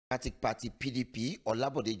Democratic Party PDP,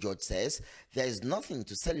 Bode George says there is nothing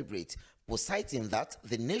to celebrate, citing that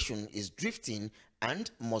the nation is drifting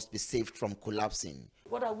and must be saved from collapsing.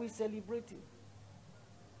 What are we celebrating?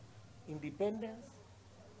 Independence?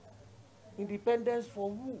 Independence for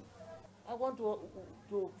who? I want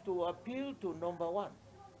to appeal to number one.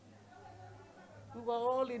 We were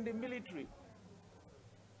all in the military.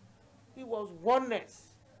 It was oneness.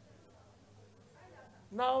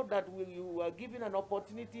 Now that you are given an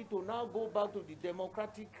opportunity to now go back to the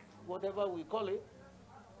democratic, whatever we call it,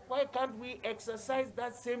 why can't we exercise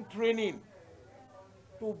that same training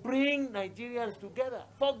to bring Nigerians together?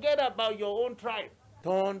 Forget about your own tribe.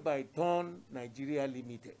 Turn by turn, Nigeria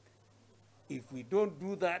limited. If we don't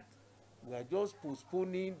do that, we are just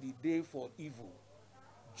postponing the day for evil.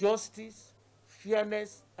 Justice,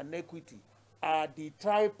 fairness, and equity are the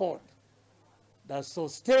tripod that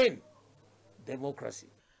sustain democracy.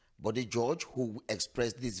 Bode George, who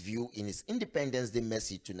expressed this view in his Independence Day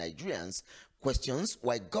message to Nigerians, questions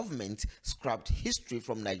why government scrapped history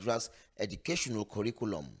from Nigeria's educational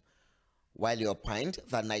curriculum. While he opined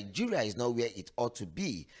that Nigeria is not where it ought to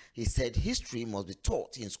be, he said history must be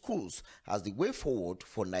taught in schools as the way forward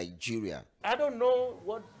for Nigeria. I don't know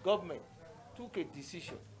what government took a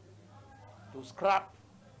decision to scrap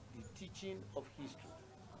the teaching of history.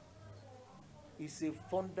 It's a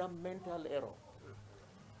fundamental error.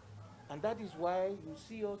 And that is why you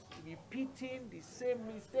see us repeating the same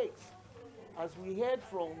mistakes as we head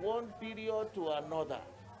from one period to another.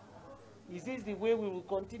 Is this the way we will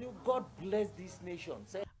continue? God bless this nation.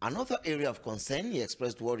 Another area of concern he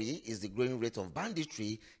expressed worry is the growing rate of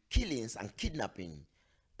banditry, killings, and kidnapping.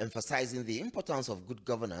 Emphasizing the importance of good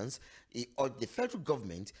governance, he urged the federal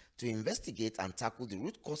government to investigate and tackle the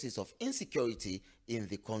root causes of insecurity in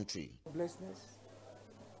the country. Homelessness,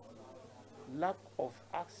 lack of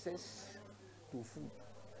access to food,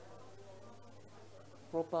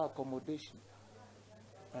 proper accommodation,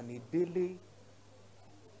 and a daily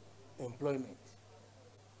employment.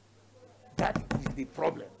 That is the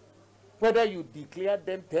problem. Whether you declare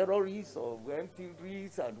them terrorists or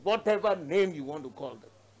terrorists and whatever name you want to call them,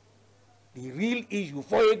 the real issue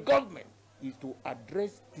for a government is to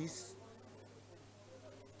address this,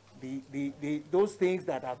 those things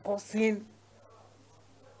that are causing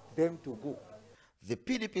them to go. The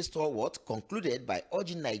PDP stalwart concluded by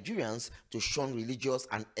urging Nigerians to shun religious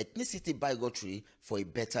and ethnicity bigotry for a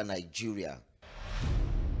better Nigeria.